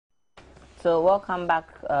So welcome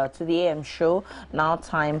back to the AM show. Now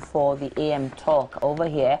time for the AM talk. Over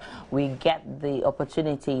here, we get the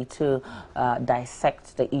opportunity to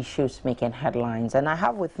dissect the issues making headlines. And I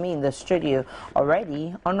have with me in the studio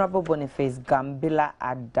already Honorable Boniface Gambila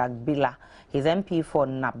Adagbila. He's MP for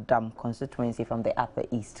Nabdam constituency from the Upper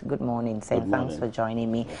East. Good morning, saying thanks for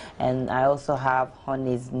joining me. And I also have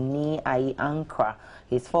Honis Ni Ai Ankra.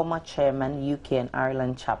 He's former chairman, UK and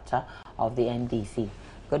Ireland chapter of the NDC.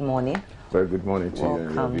 Good morning. Very good morning to you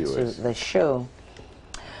and your viewers. Welcome to the show.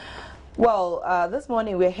 Well, this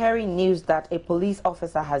morning we're hearing news that a police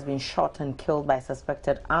officer has been shot and killed by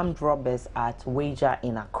suspected armed robbers at Wager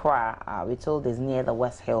in Accra. We're told it's near the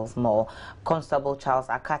West Hills Mall. Constable Charles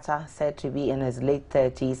Akata, said to be in his late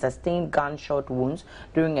 30s, sustained gunshot wounds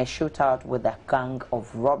during a shootout with a gang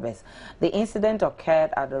of robbers. The incident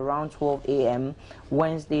occurred at around 12 a.m.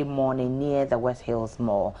 Wednesday morning near the West Hills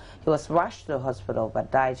Mall. He was rushed to the hospital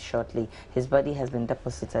but died shortly. His body has been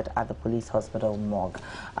deposited at the police hospital morgue.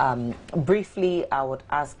 Briefly, I would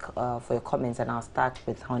ask for your comments, and I'll start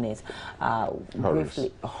with Honis.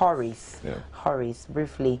 Briefly, Horace. Yeah. Horace,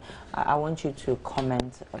 briefly, I want you to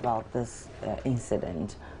comment about this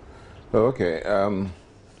incident. Okay.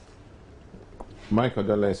 My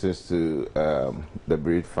condolences to the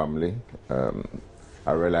bereaved family.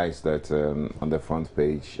 I realized that on the front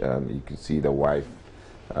page, you could see the wife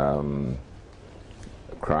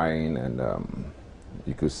crying, and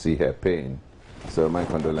you could see her pain. So my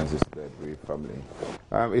condolences to the bereaved family.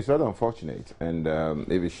 It's rather unfortunate, and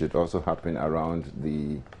if it should also happen around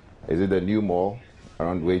the new mall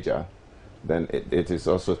around Wager, then it is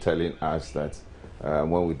also telling us that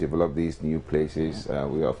when we develop these new places,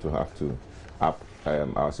 we have to up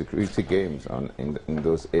our security games in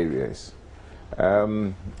those areas.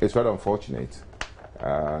 It's rather unfortunate,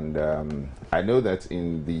 and I know that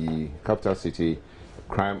in the capital city,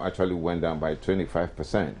 crime actually went down by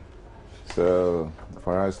 25%. So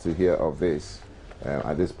for us to hear of this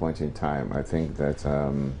at this point in time, I think that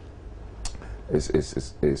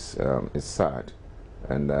it's sad,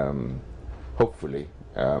 and hopefully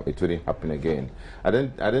it wouldn't happen again. I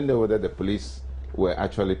didn't know whether the police were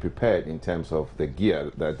actually prepared in terms of the gear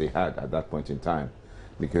that they had at that point in time,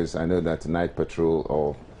 because I know that night patrol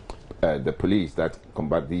or the police that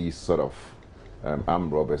combat these sort of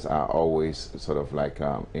armed robbers are always sort of like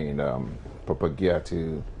in proper gear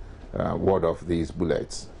to ward off these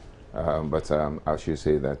bullets. But I should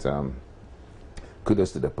say that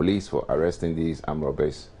kudos to the police for arresting these armed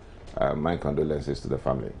robbers. My condolences to the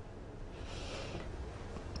family.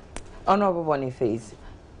 Honorable Boniface.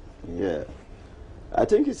 Yeah, I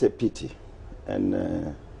think it's a pity,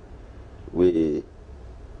 and we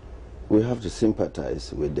have to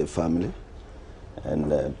sympathize with the family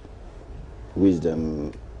and wish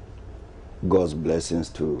them God's blessings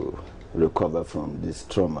to recover from this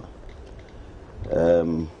trauma.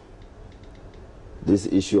 This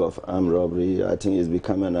issue of armed robbery, I think, is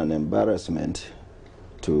becoming an embarrassment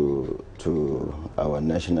to our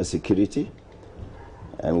national security,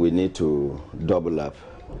 and we need to double up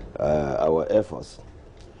our efforts.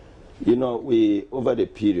 You know, over the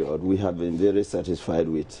period, we have been very satisfied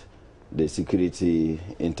with the security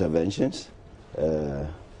interventions,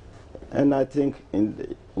 and I think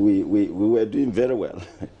we were doing very well.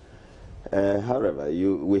 However,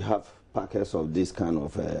 we have packets of this kind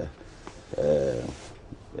of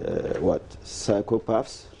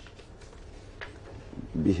psychopaths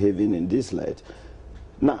behaving in this light.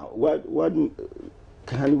 Now, what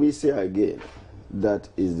can we say again that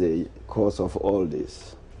is the cause of all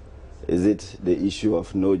this? Is it the issue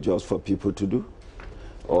of no jobs for people to do?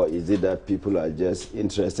 Or is it that people are just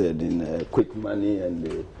interested in quick money,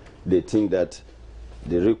 and they think that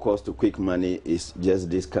the recourse to quick money is just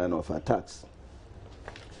this kind of attacks?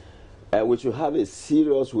 We should have a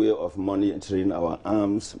serious way of monitoring our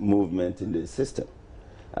arms movement in the system.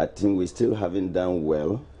 I think we still haven't done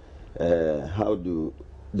well. How do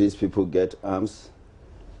these people get arms?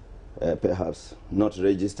 Perhaps not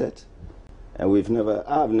registered. And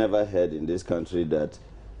I've never heard in this country that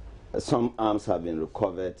some arms have been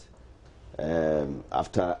recovered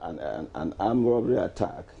after an armed robbery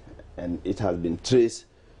attack, and it has been traced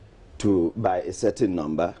by a certain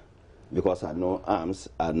number, because I know arms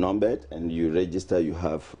are numbered, and you register, you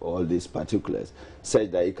have all these particulars,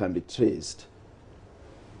 such that it can be traced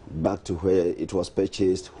back to where it was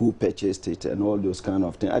purchased, who purchased it, and all those kind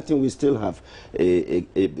of things. I think we still have a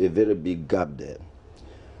very big gap there.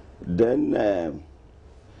 Then,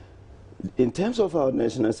 in terms of our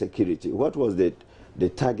national security, what was the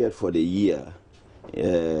target for the year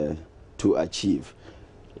to achieve?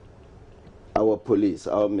 Our police,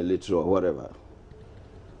 our military, or whatever,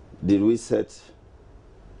 Did we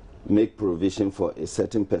make provision for a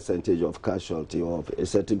certain percentage of casualty or a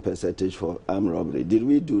certain percentage for armed robbery? Did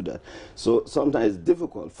we do that? So sometimes it's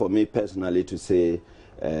difficult for me personally to say,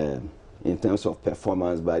 in terms of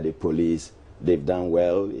performance by the police, they've done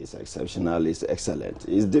well, it's exceptional, it's excellent.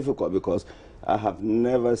 It's difficult because I have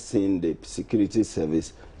never seen the security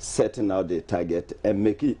service setting out the target and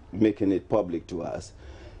making it public to us.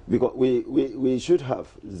 Because we should have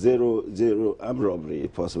zero armed robbery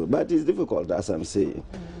if possible. But it's difficult, as I'm saying.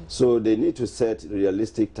 So they need to set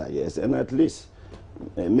realistic targets and at least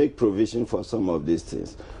make provision for some of these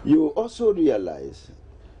things. You also realize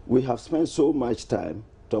we have spent so much time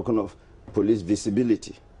talking of police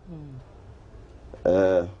visibility.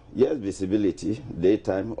 Yes, visibility,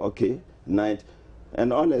 daytime, okay, night.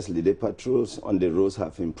 And honestly, the patrols on the roads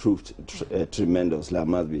have improved tremendously, I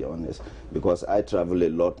must be honest, because I travel a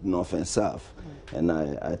lot north and south, and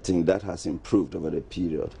I think that has improved over the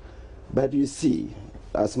period. But you see,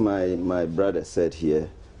 as my brother said here,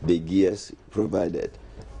 the gears provided,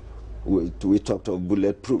 we talked of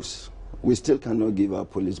bulletproofs. We still cannot give our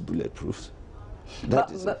police bulletproofs.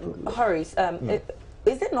 That is a problem. Horace,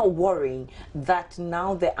 is it not worrying that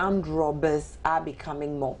now the armed robbers are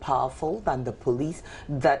becoming more powerful than the police?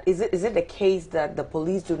 That is it the case that the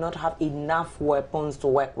police do not have enough weapons to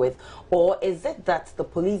work with, or is it that the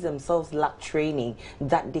police themselves lack training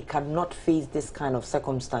that they cannot face this kind of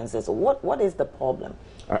circumstances? What is the problem?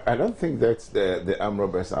 I don't think that the armed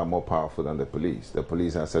robbers are more powerful than the police. The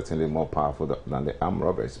police are certainly more powerful than the armed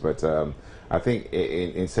robbers. But I think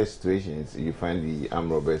in such situations, you find the armed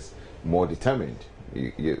robbers more determined.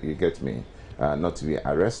 You get me? Not to be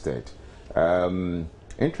arrested.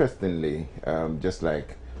 Interestingly, just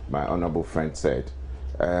like my honorable friend said,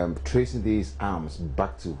 tracing these arms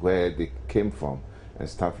back to where they came from and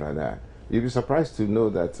stuff like that. You'd be surprised to know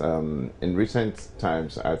that in recent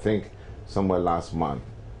times, I think somewhere last month,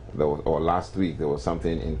 or last week, there was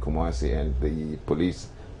something in Kumasi, and the police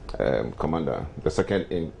commander, the second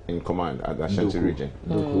in command at the Ashanti region,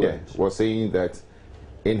 was saying that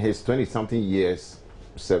in his 20-something years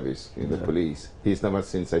service in the police, he's never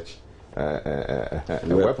seen such a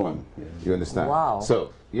weapon. You understand? Wow.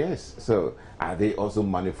 So, yes. So, are they also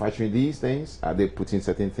manufacturing these things? Are they putting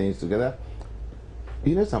certain things together?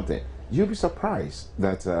 You know something? You'll be surprised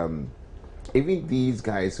that even these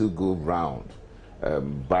guys who go around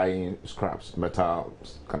buying scraps, metal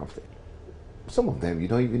kind of thing, some of them, you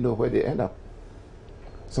don't even know where they end up.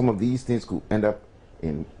 Some of these things could end up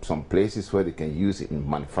in some places where they can use it in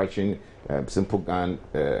manufacturing simple gun,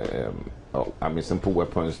 simple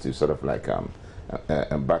weapons to sort of like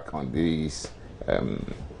embark on these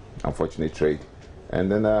unfortunate trade.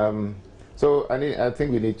 And then, so I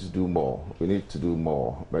think we need to do more. We need to do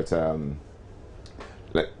more. But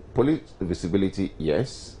like police visibility,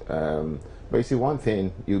 yes. But you see, one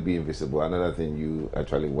thing, you'll be invisible. Another thing, you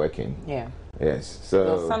actually working. Yeah. Yes.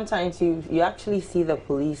 So sometimes you actually see the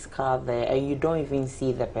police car there and you don't even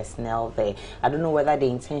see the personnel there. I don't know whether they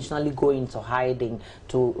intentionally go into hiding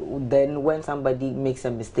to then when somebody makes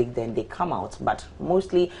a mistake then they come out. But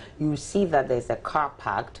mostly you see that there's a car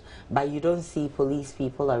parked, but you don't see police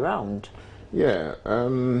people around. Yeah. I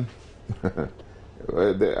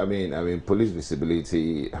mean, police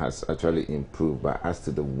visibility has actually improved, but as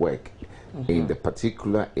to the work in the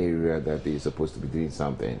particular area that they're supposed to be doing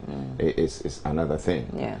something, it's another thing.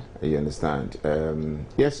 Yeah, you understand.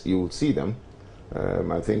 Yes, you will see them.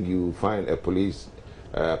 I think you find a police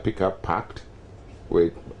pickup parked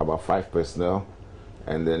with about 5 personnel,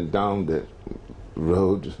 and then down the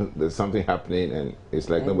road there's something happening, and it's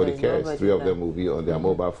like nobody cares. 3 of them will be on their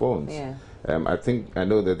mobile phones. Yeah. I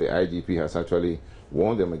know that the IGP has actually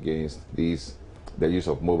warned them against the use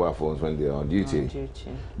of mobile phones when they're on duty.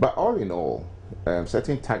 But all in all,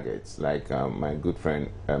 certain targets, like my good friend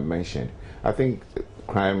mentioned, I think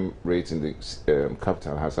crime rate in the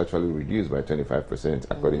capital has actually reduced by 25%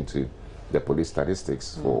 according to the police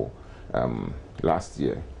statistics for last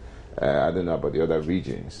year. I don't know about the other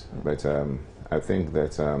regions, but I think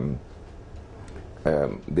that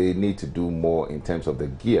they need to do more in terms of the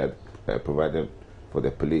gear provided for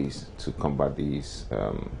the police to combat these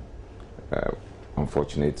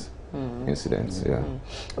unfortunate incidents. Yeah.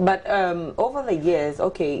 But over the years,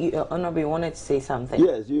 okay, Honorable, you wanted to say something?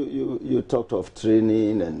 Yes, you talked of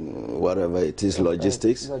training and whatever it is,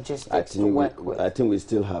 logistics. I think we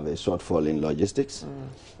still have a shortfall in logistics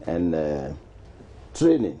and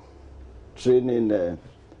training.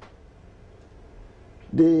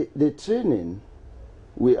 The training,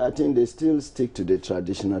 I think they still stick to the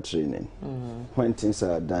traditional training when things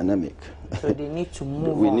are dynamic. So they need to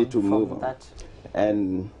move we need to move on. That.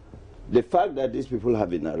 And the fact that these people have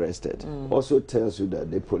been arrested also tells you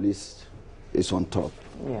that the police is on top.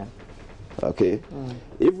 Yeah. Okay?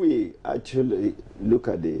 If we actually look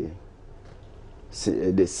at the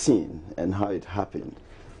scene and how it happened,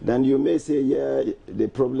 then you may say, yeah, the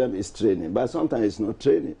problem is training. But sometimes it's not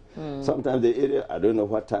training. Sometimes the area, I don't know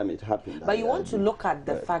what time it happened. But you want to look at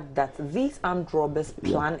the fact that these armed robbers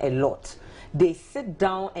plan a lot. They sit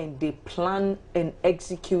down and they plan and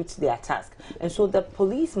execute their task. And so the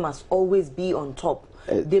police must always be on top.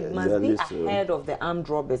 They must be ahead of the armed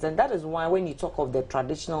robbers. And that is why when you talk of the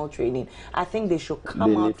traditional training, I think they should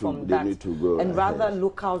come out from that and rather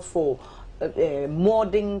look out for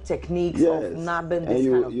modern techniques of nabbing this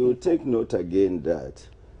kind of you take note again that,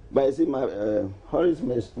 but I see Horace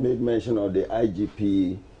made mention of the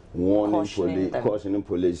IGP cautioning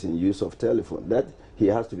police in use of telephone. That he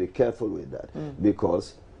has to be careful with that,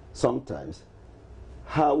 because sometimes,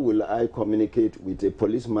 how will I communicate with a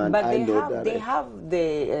policeman? But they have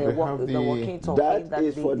the walkie-talkie. That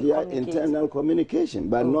is for their internal communication,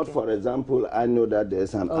 but not, for example, I know that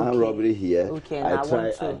there's an armed robbery here. I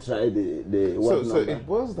try the so it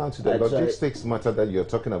boils down to the logistics matter that you're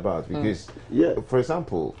talking about, because, for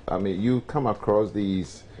example, I mean, you come across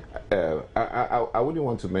these. I wouldn't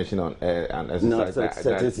want to mention on air an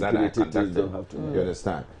exercise that I conducted. You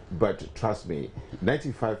understand? But trust me,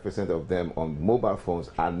 95% of them on mobile phones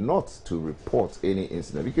are not to report any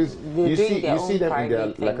incident, because you see them in their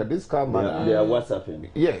like a discount manner. They are WhatsApping.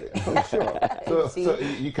 Yeah, I'm sure. so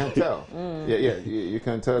you can tell. You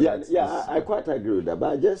can tell. Yeah, I quite agree with that.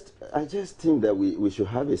 But I just think that we should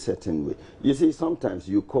have a certain way. You see, sometimes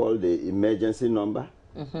you call the emergency number.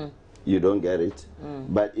 You don't get it,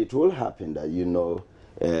 but it will happen that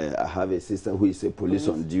I have a sister who is a police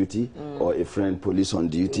on duty, or a friend police on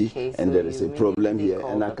duty, and there is a problem here,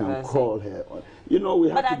 and I can call her. We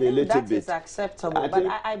have to be a little bit. But I think that is acceptable. But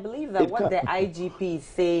I believe that what the IGP is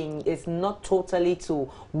saying is not totally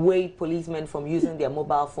to weigh policemen from using their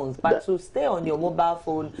mobile phones, but to stay on your mobile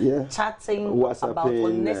phone, chatting about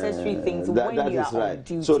unnecessary things when you are on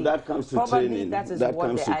duty. So that comes to training. That is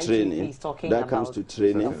what the IGP is talking about. That comes to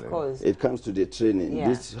training. Of course. It comes to the training.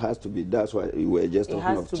 This has to be, that's why we were just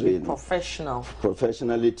talking of training. It has to be professional.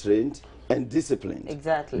 Professionally trained and disciplined.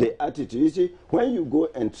 Exactly. The attitude. You see, when you go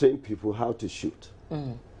and train people how to shoot,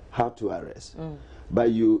 how to arrest,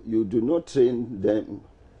 but you do not train them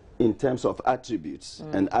in terms of attributes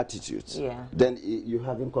and attitudes, then you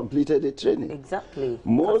haven't completed the training. Exactly.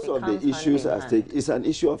 Most of the issues at stake is an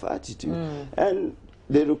issue of attitude. And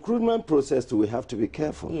the recruitment process, we have to be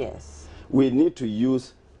careful. Yes. We need to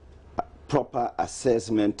use proper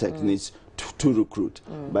assessment techniques to recruit.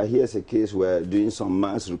 But here's a case where doing some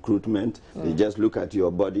mass recruitment, they just look at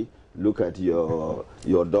your body, look at your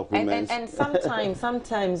documents. And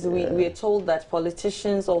sometimes we are told that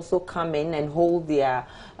politicians also come in and hold their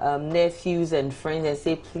nephews and friends and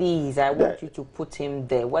say, please, I want you to put him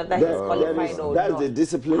there, whether he's qualified or not. That's the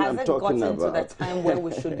discipline I'm talking about. Has it gotten to the time where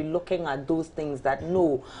we should be looking at those things that,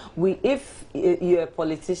 no, if you're a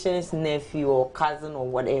politician's nephew or cousin or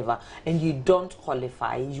whatever, and you don't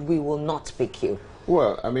qualify, we will not pick you?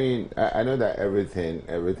 Well, I mean, I know that everything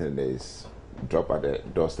is drop at the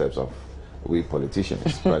doorsteps of we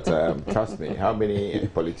politicians, but trust me, how many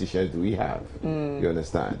politicians do we have? You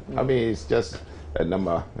understand? I mean, it's just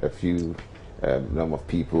a few number of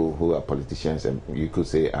people who are politicians and you could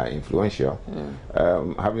say are influential.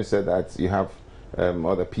 Having said that, you have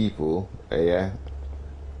other people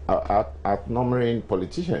outnumbering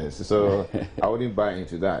politicians, so I wouldn't buy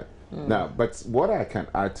into that. Now, but what I can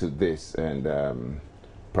add to this, and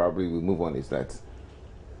probably we'll move on, is that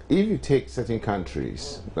if you take certain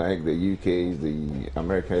countries like the UK, the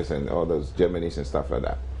Americans, and all those Germanys and stuff like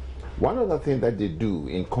that, one other thing that they do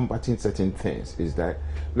in combating certain things is that,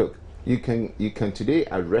 look, you can today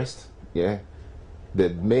arrest the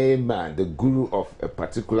main man, the guru of a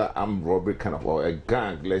particular armed robbery kind of, or a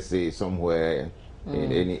gang, let's say somewhere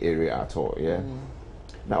in any area at all.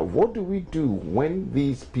 Now, what do we do when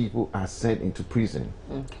these people are sent into prison?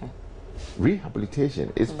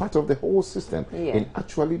 Rehabilitation is part of the whole system in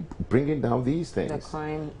actually bringing down these things.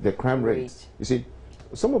 The crime rate. You see,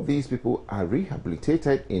 some of these people are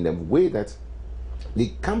rehabilitated in a way that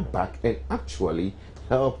they come back and actually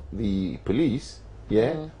help the police,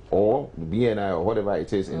 or BNI or whatever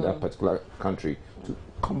it is in that particular country to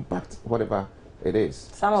combat whatever it is.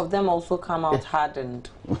 Some of them also come out hardened.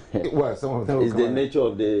 Well, some of them. It's the nature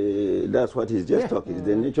of that's what he's just talking. It's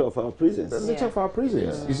the nature of our prisons. The nature of our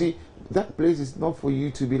prisons. You see, that place is not for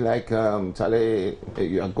you to be like, Charlie,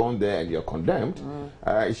 you are gone there and you're condemned.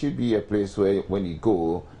 It should be a place where when you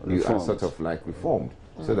go, you are sort of like reformed.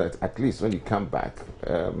 So that at least when you come back,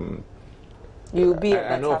 You'll be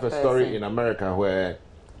a I know of better a story person. in America where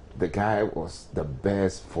the guy was the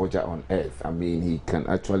best forger on earth. I mean, he can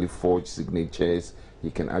actually forge signatures.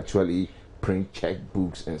 He can actually print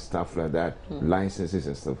checkbooks and stuff like that, licenses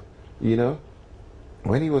and stuff. You know,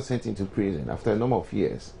 when he was sent into prison after a number of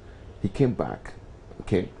years, he came back.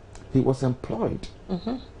 Okay, he was employed.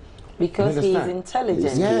 Because he's understand?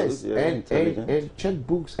 intelligent. Yes, Yeah, and intelligent.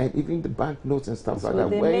 checkbooks and even the banknotes and stuff like So that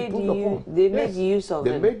they were made improved upon. they made use of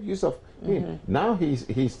They him. made use of him. Now he's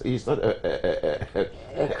not a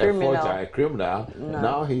criminal. forger, a criminal. No.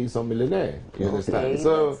 Now he's a millionaire. You understand? Okay,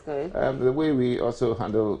 So that's good. the way we also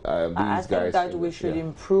handle these I guys. think that we should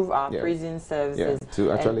improve our Yeah. prison services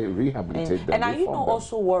to actually rehabilitate them. And are you reform not them.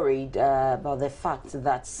 also worried about the fact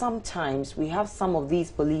that sometimes we have some of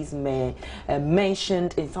these policemen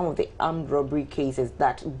mentioned in some of the armed robbery cases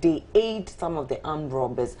that they aid some of the armed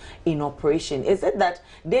robbers in operation? Is it that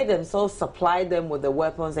they themselves supply them with the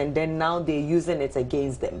weapons and then now they're using it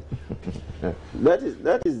against them?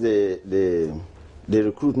 That is the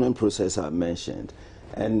recruitment process I mentioned,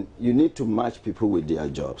 and you need to match people with their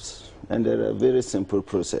jobs, and there are very simple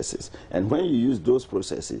processes. And when you use those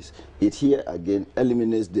processes, it here again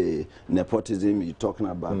eliminates the nepotism you're talking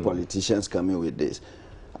about. Politicians coming with this.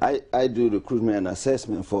 I do recruitment and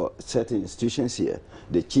assessment for certain institutions here.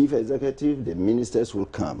 The chief executive, the ministers will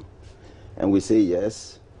come, and we say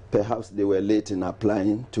yes. Perhaps they were late in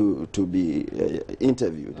applying to be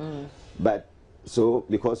interviewed. But so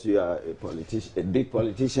because you are a politician, a big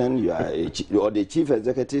politician, you are or the chief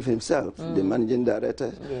executive himself, the managing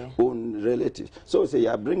director, own relatives. So say,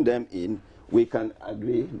 yeah, bring them in. We can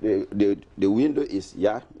agree. The window is,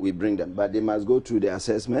 we bring them, but they must go through the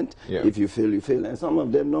assessment. Yeah. If you fail, you fail, and some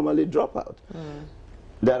of them normally drop out.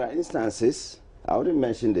 There are instances. I wouldn't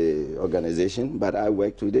mention the organization, but I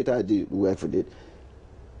worked with it. I did work with it.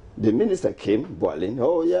 The minister came boiling.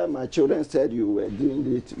 Oh yeah, my children said you were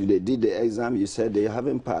doing it. They did the exam. You said they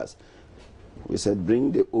haven't passed. We said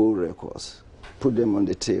bring the old records, put them on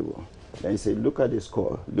the table. Then he said, look at the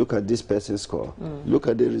score. Look at this person's score. Look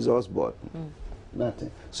at the results board.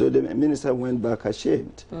 Nothing. So the minister went back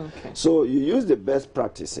ashamed. Okay. So you use the best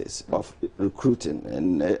practices of recruiting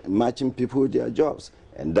and matching people with their jobs,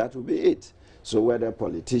 and that will be it. So whether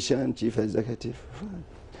politician, chief executive, fine.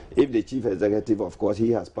 If the chief executive, of course,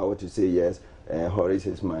 he has power to say, yes, Horace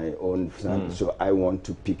is my own son, so I want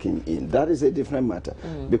to pick him in. That is a different matter,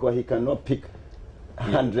 because he cannot pick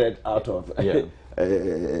 100 out of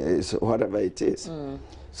so whatever it is.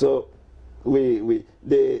 So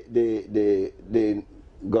the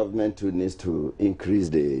government too needs to increase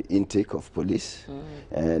the intake of police,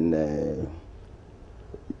 and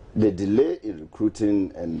the delay in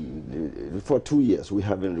recruiting, and for 2 years we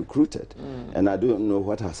haven't recruited, and I don't know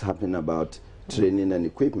what has happened about training and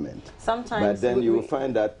equipment. Sometimes, but then you will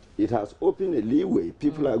find that it has opened a leeway.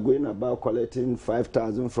 People are going about collecting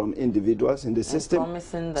 5,000 from individuals in the system,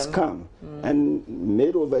 promising them. scam, and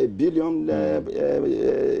made over 1 billion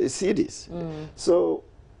cedis. So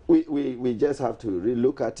we just have to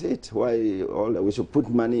relook at it. We should put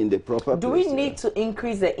money in the proper place. Do we need to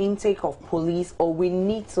increase the intake of police, or we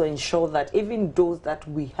need to ensure that even those that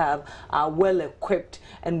we have are well equipped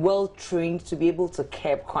and well trained to be able to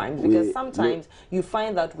curb crimes? Because sometimes you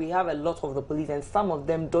find that we have a lot of the police and some of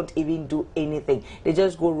them don't even do anything. They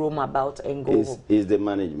just go roam about and go home. It's the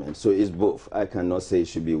management. So it's both. I cannot say it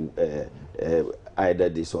should be either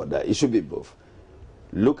this or that. It should be both.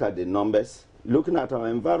 Look at the numbers. Looking at our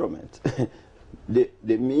environment, the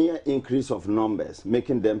mere increase of numbers,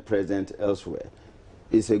 making them present elsewhere,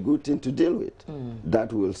 is a good thing to deal with.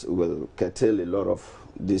 That will curtail a lot of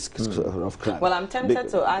this sort of crime. Well, I'm tempted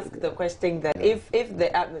to ask the question that if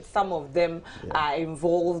some of them are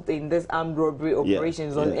involved in this armed robbery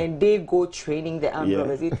operations and they go training the armed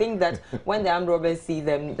robbers, you think that when the armed robbers see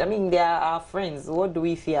them, I mean, they are our friends, what do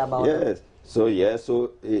we fear about them? So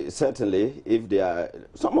certainly, if they are,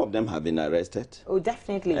 some of them have been arrested. Oh,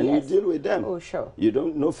 definitely, and yes. you deal with them. Oh, sure. You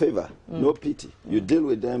don't, no favor, no pity. You deal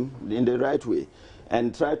with them in the right way,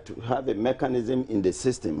 and try to have a mechanism in the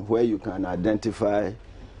system where you can identify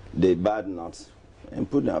the bad nuts and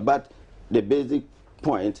put them. But the basic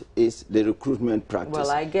point is the recruitment practice. Well,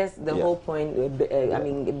 I guess the whole point, I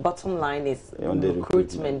mean, the bottom line is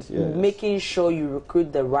recruitment, making sure you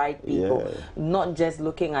recruit the right people, not just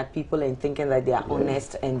looking at people and thinking that they are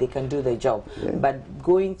honest and they can do the job, but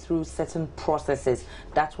going through certain processes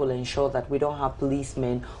that will ensure that we don't have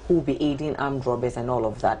policemen who will be aiding armed robbers and all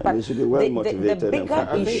of that. But they should be well motivated. The bigger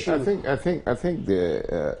issue, I think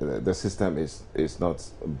the system is not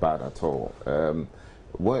bad at all.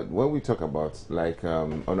 When we talk about, like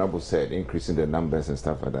Honorable said, increasing the numbers and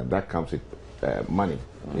stuff like that, that comes with money.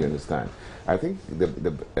 You understand? I think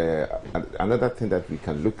another thing that we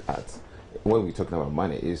can look at when we're talking about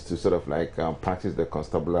money is to sort of like practice the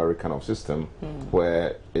constabulary kind of system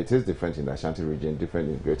where it is different in the Ashanti region, different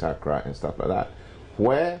in Greater Accra and stuff like that,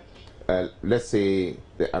 where let's say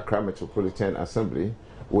the Accra Metropolitan Assembly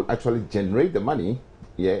will actually generate the money,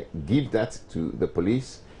 give that to the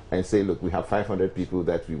police and say, look, we have 500 people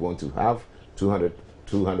that we want to have,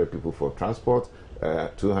 200 people for transport,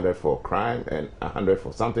 200 for crime and 100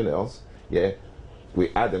 for something else, we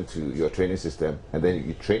add them to your training system and then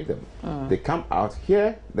you train them. They come out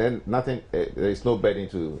here, then nothing, there is no burden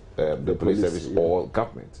to the police service or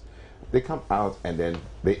government. They come out and then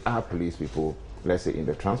they are police people, let's say in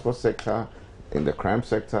the transport sector, in the crime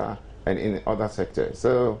sector, and in other sectors.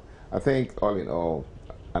 So I think all in all,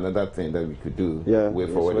 another thing that we could do way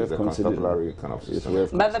forward is the constabulary kind of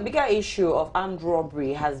system. But the bigger issue of armed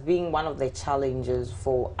robbery has been one of the challenges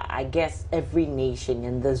for, I guess, every nation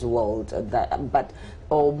in this world,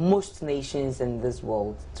 or most nations in this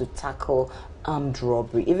world, to tackle armed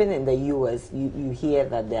robbery. Even in the US, you hear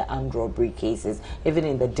that there are armed robbery cases, even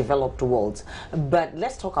in the developed world. But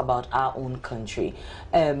let's talk about our own country.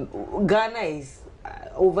 Ghana is,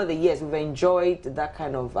 over the years, we've enjoyed that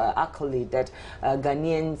kind of accolade that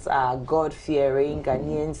Ghanaians are God-fearing,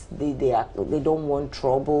 Ghanaians, they don't want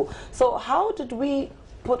trouble. So how did we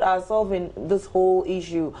put ourselves in this whole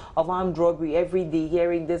issue of armed robbery every day,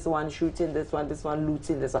 hearing this one shooting this one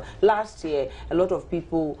looting this one? Last year, a lot of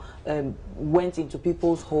people went into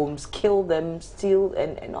people's homes, killed them, steal,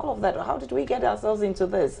 and all of that. How did we get ourselves into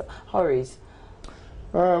this, Horace?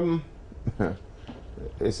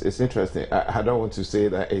 It's interesting. I don't want to say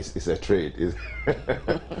that it's a trade.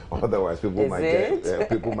 Otherwise, people might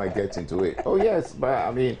get into it. Oh yes, but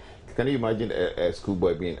I mean, can you imagine a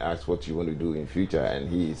schoolboy being asked what you want to do in future, and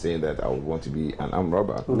he is saying that I would want to be an armed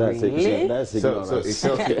robber? Really? That's so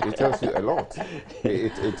it tells you a lot.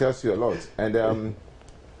 It tells you a lot, and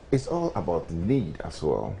it's all about need as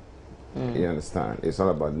well. You understand? It's all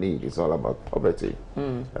about need. It's all about poverty.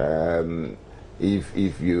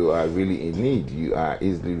 If you are really in need, you are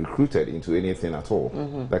easily recruited into anything at all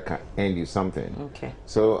that can earn you something. Okay.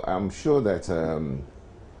 So I'm sure that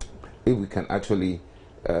if we can actually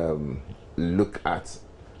look at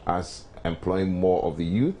us employing more of the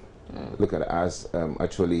youth, look at us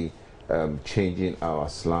actually changing our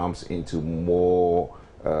slums into more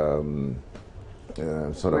sort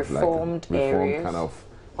of reformed kind of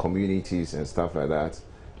communities and stuff like that,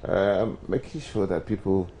 making sure that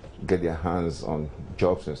people get their hands on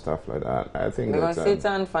jobs and stuff like that. I think because that,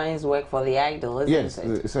 Satan finds work for the idle, isn't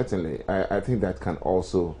it? Yes, certainly. I think that can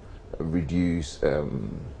also reduce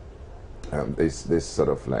this sort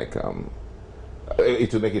of like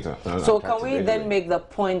it will make it so can we then make the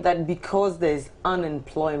point that because there's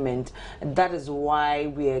unemployment, that is why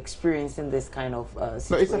we're experiencing this kind of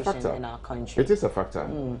situation in our country? It is a factor.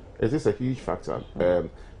 It is a huge factor.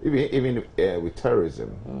 Even with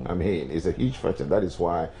terrorism, I mean, it's a huge factor. That is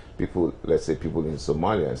why people, let's say people in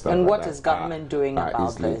Somalia and stuff. And like what that is government doing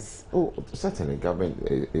about this? Oh, certainly, government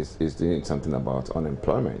is doing something about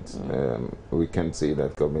unemployment. We can't say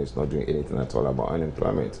that government is not doing anything at all about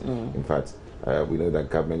unemployment. In fact, we know that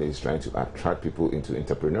government is trying to attract people into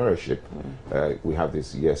entrepreneurship. We have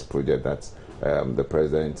this YES project that the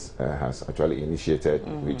president has actually initiated,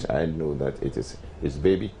 which I know that it is his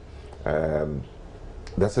baby.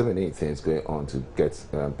 There's so many things going on to get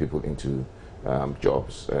people into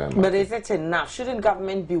jobs. But is it enough? Shouldn't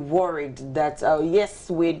government be worried that, yes,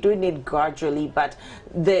 we're doing it gradually, but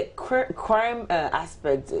the crime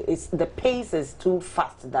aspect, the pace is too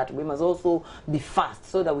fast, that we must also be fast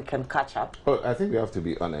so that we can catch up? Oh, I think we have to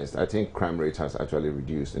be honest. I think crime rate has actually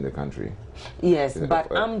reduced in the country. Yes,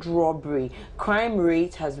 but armed robbery, crime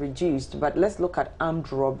rate has reduced, but let's look at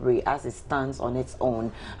armed robbery as it stands on its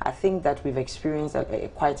own. I think that we've experienced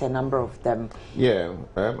quite a number of them. Yeah,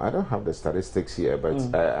 I don't have the statistics here,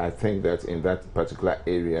 but I think that in that particular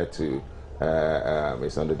area too,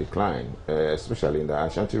 it's on the decline, especially in the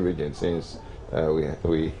Ashanti region, since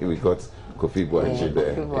we got Kofi Boakye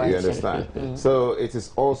there. You understand? So it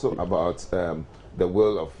is also about the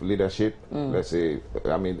will of leadership. Let's say,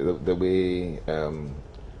 I mean, the way.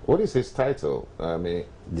 What is his title? I mean,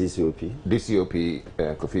 DCOP. DCOP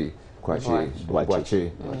Kofi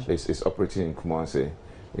Boakye is operating in Kumasi.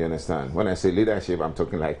 You understand? When I say leadership, I'm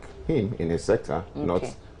talking like him in his sector, not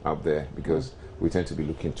up there, because we tend to be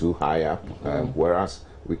looking too high up, whereas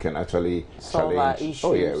we can actually challenge.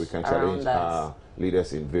 We can challenge our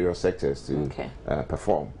leaders in various sectors to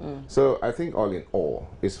perform. So I think all in all,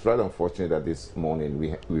 it's rather unfortunate that this morning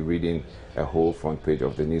we're reading a whole front page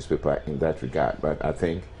of the newspaper in that regard. But I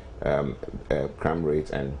think crime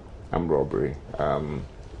rate and armed robbery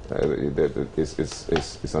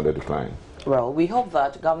is on the decline. Well, we hope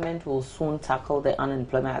that government will soon tackle the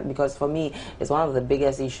unemployment, because for me, it's one of the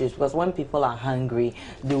biggest issues, because when people are hungry,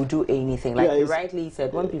 they'll do anything. Like you rightly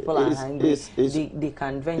said, when people are hungry, they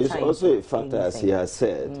can venture. It's also a factor, as he has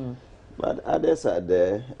said, but others are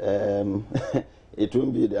there. It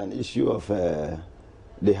won't be an issue of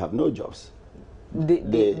they have no jobs.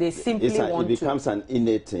 They simply want it becomes an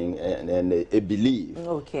innate thing and a belief.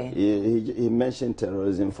 Okay. He mentioned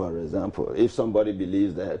terrorism, for example. If somebody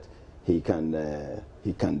believes that he can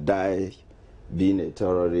die being a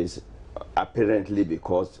terrorist, apparently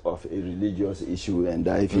because of a religious issue, and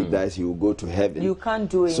that if he dies, he will go to heaven. You can't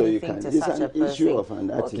do anything to such a person. It's an issue of an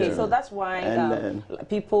attitude. Okay, so that's why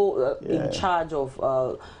people in charge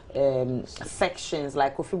of sections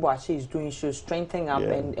like Kofi Boakye is doing should strengthen up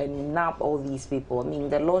and nab all these people. I mean,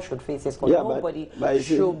 the law should face this, because nobody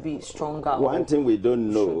should be stronger. One thing we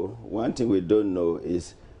don't know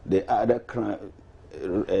is the other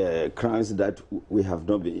crimes that we have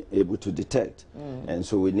not been able to detect, and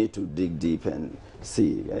so we need to dig deep and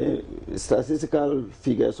see. Statistical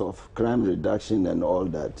figures of crime reduction and all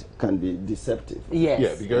that can be deceptive. Yes,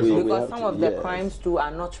 yeah, because some of the crimes too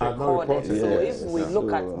are not recorded. So if we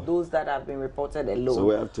look at those that have been reported alone, so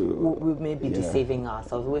we have to. We may be deceiving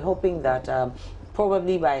ourselves. We're hoping that.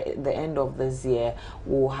 Probably by the end of this year,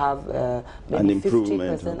 we'll have maybe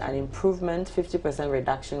 50% an improvement, 50%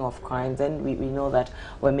 reduction of crimes, and we know that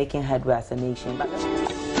we're making headway as a nation. But